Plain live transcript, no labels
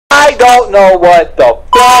I don't know what the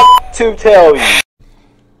fuck to tell you.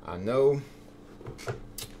 I know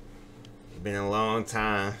it's been a long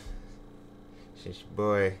time since your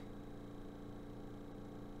boy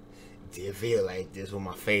did feel like this with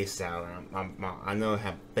my face out. I know I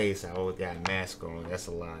have a face. I always got a mask on. That's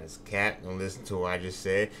a lie. It's cat. Don't listen to what I just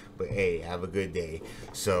said. But hey, have a good day.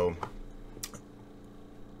 So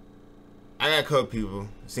I got a couple people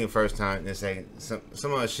seen first time and second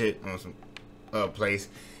some other shit on some place.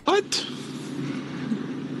 What?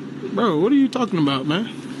 Bro, what are you talking about,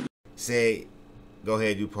 man? Say, go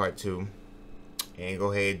ahead and do part 2, and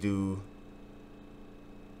go ahead and do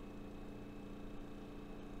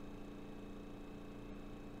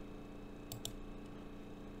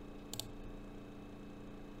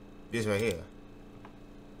this right here.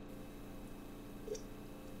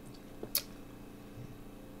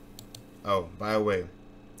 Oh, by the way,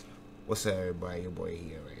 what's up, everybody? Your boy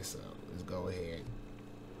here, right? So let's go ahead.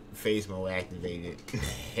 Face mode activated.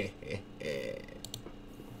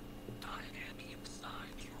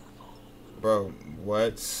 Bro,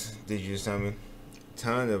 what did you tell me?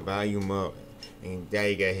 Turn the volume up, and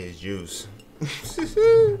Daddy got his juice.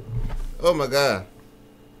 Oh my God.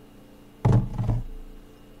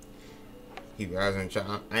 Keep your eyes on the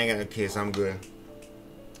child. I ain't got no kids, I'm good.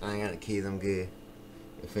 I ain't got no kids, I'm good.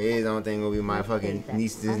 If it is, I don't think it'll be my fucking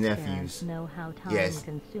nieces and nephews. Know how time yes.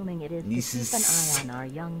 consuming it is Nieces, to keep an eye on our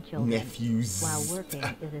young children. Nephews. While working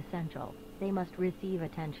is essential, they must receive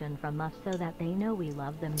attention from us so that they know we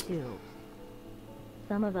love them too.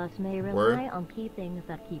 Some of us may rely on key things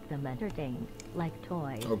that keep them entertained, like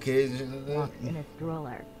toys, walks in a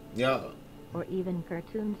stroller, yeah, or even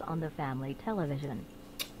cartoons on the family television.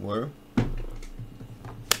 Word.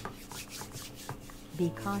 Be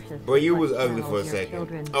cautious. Boy, you was ugly for a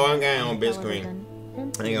second. Oh, I got it on big screen.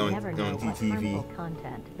 I ain't on TTV.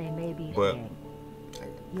 Content they may be but seeing.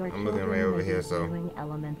 I'm looking right over here, so.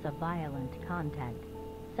 Elements of violent content,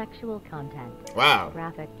 sexual content, wow,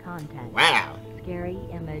 graphic content, wow, scary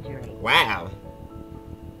imagery. Wow.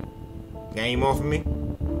 Got any more for me?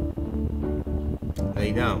 No,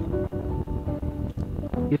 you don't.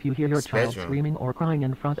 If you hear your child screaming or crying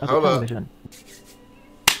in front of the television,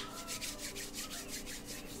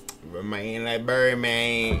 remain like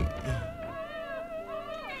Birdman.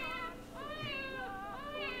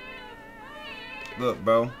 Look,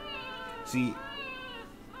 bro. See,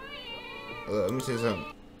 let me say something.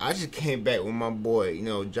 I just came back with my boy, you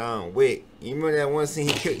know, John Wick. You remember that one scene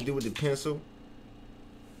he couldn't do with the pencil?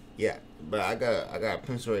 Yeah, but I got a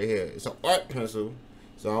pencil right here. It's an art pencil,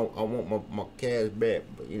 so I want my cash back.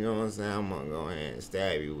 But you know what I'm saying? I'm gonna go ahead and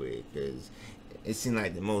stab you with it because it seemed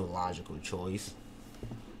like the most logical choice.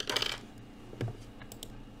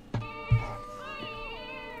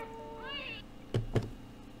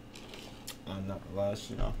 I'm not a lot of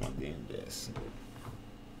shit off my damn desk.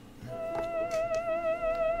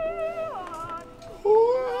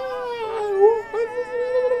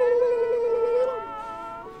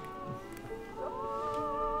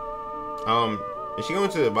 Is she going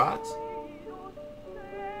to the box?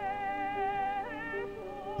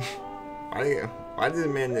 Why did the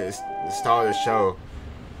man that star the show?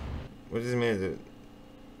 What is this man?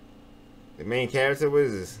 The main character? What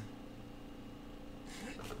is this?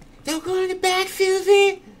 Don't go in the back,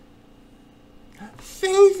 Susie!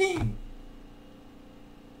 Susie!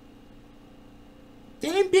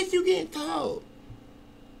 Damn bitch, you getting told.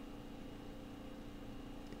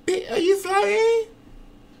 Bitch, are you flying?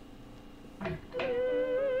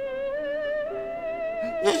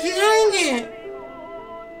 No, she's hungry.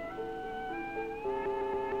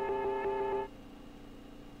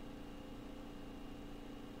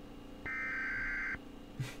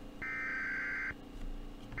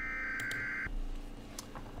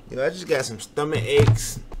 Yo, I just got some stomach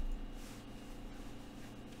aches.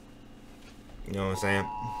 You know what I'm saying?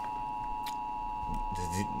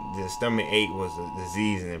 The stomach ache was a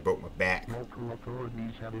disease and it broke my back. Local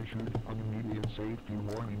authorities have issued an immediate safety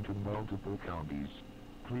warning to multiple counties.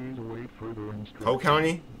 Please await further instructions. Whole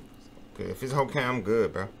county? Cause if it's whole county, I'm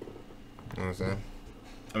good, bro. You know what I'm saying?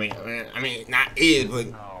 I mean, not is,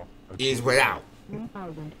 but is without.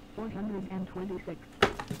 1,426.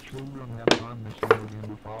 Children have domiciled in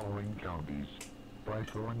the following counties: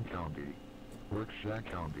 Brythorn County, Berkshire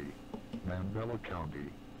County, Mandela County,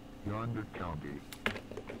 Yonder County.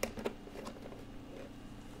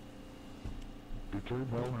 Deter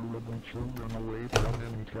vulnerable children away from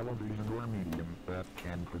any television or medium that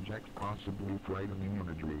can project possibly frightening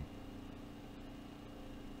imagery.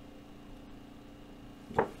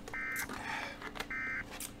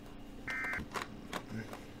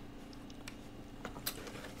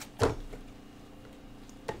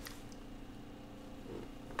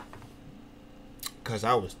 Cause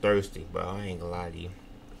I was thirsty, bro. I ain't gonna lie to you.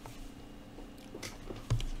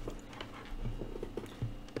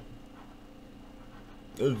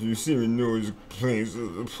 As you see me noise planes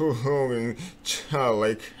of the prolonging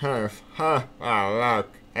childlike kind of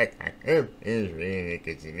it's really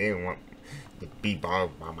because you didn't want to be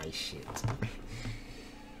bothered by my shit.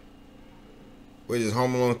 Which is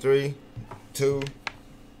Home Alone 3, 2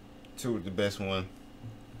 is the best one.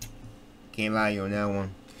 Can't lie to you on that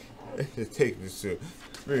one. Let's take this to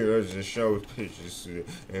videos and show pictures to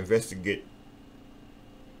investigate.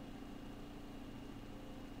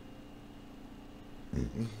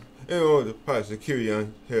 In order to prosecute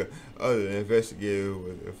on here, other investigators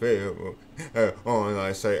was available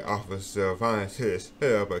online site officer find to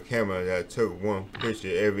set up a camera that took one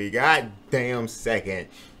picture every goddamn second.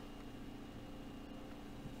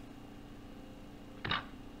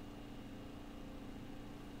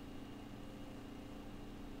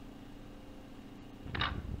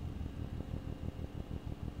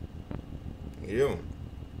 You doing?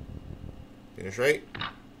 Finish right?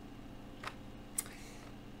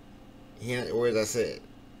 Hear the words I said.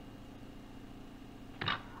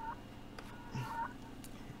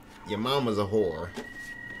 Your mama's a whore.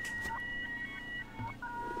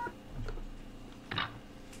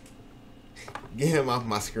 Get him off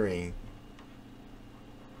my screen.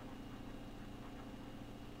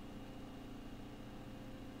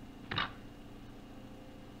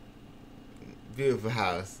 Beautiful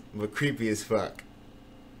house, but creepy as fuck.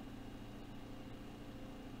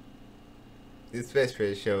 This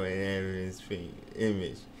Vespers show an evidence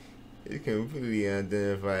image is completely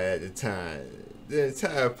unidentified at the time. The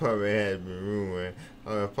entire apartment had been ruined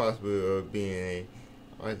on the possibility of being an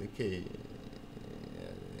altercation.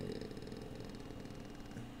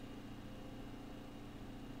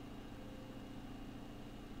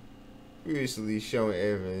 Previously shown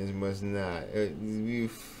evidence must not be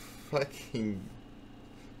fucking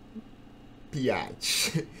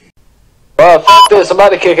biatch. Fuck this, I'm about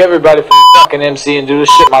to kick everybody from fucking MC and do this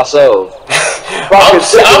shit myself. I'm here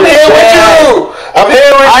with you! I'm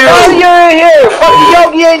here with you! I know you're in here! Fucking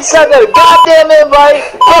Yogi ain't sent that goddamn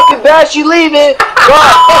invite! Fucking Bash, you leaving!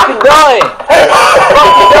 God, fucking dying!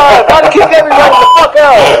 Fucking dying! About to kick everybody the fuck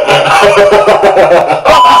out!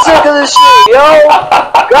 Fucking sick of this shit, yo!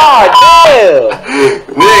 God damn!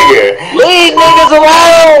 Nigga! Leave niggas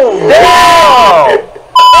alone! Damn!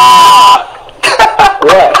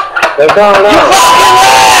 What? What's going on?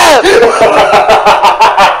 You fucking left!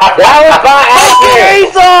 That was my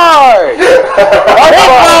retard! I'm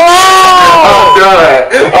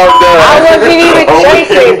done. I wasn't even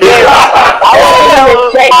chasing him.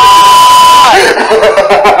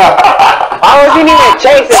 I wasn't even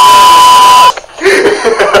chasing.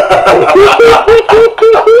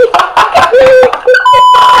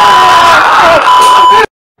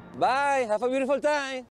 Bye. Have a beautiful time.